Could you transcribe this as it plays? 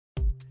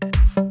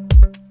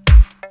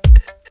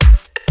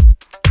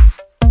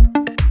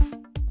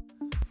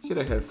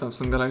Here I have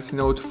Samsung Galaxy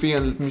Note 3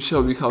 and let me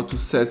show you how to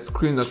set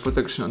screen lock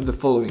protection on the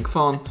following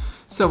phone.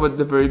 So at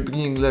the very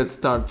beginning, let's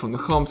start from the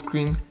home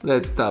screen.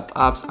 Let's tap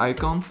apps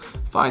icon,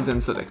 find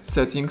and select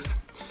settings.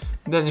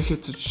 Then you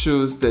have to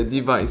choose the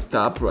device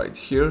tab right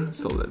here,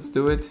 so let's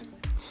do it.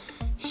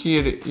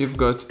 Here you've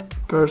got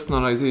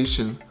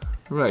personalization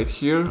right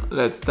here.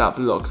 Let's tap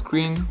lock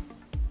screen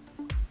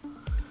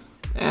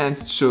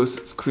and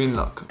choose screen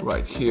lock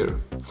right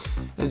here.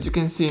 As you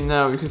can see,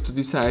 now you have to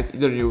decide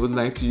either you would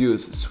like to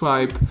use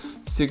swipe,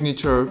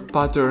 signature,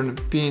 pattern,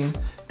 pin,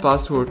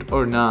 password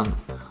or none.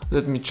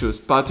 Let me choose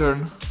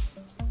pattern.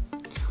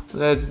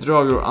 Let's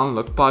draw your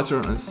unlock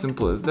pattern, as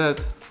simple as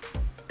that.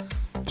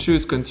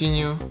 Choose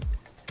continue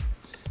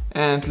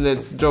and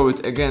let's draw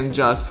it again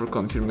just for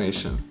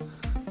confirmation.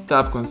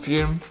 Tap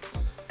confirm.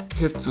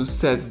 You have to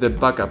set the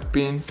backup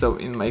pin, so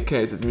in my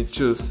case let me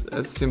choose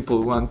a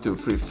simple 1, 2,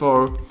 3,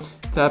 4.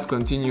 Tap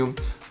continue.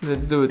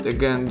 Let's do it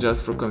again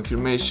just for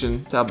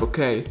confirmation. Tap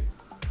OK.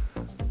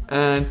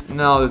 And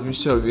now let me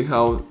show you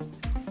how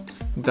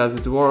does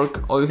it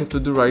work. All you have to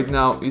do right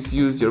now is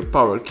use your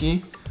power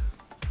key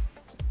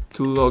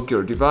to lock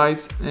your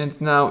device. And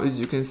now, as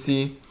you can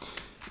see,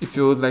 if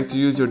you would like to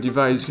use your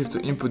device, you have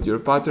to input your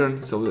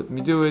pattern. So let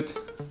me do it.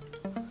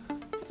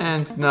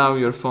 And now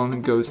your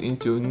phone goes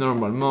into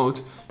normal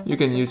mode. You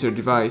can use your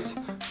device.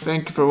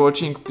 Thank you for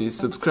watching. Please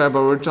subscribe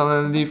our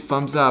channel and leave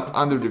thumbs up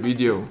under the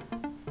video.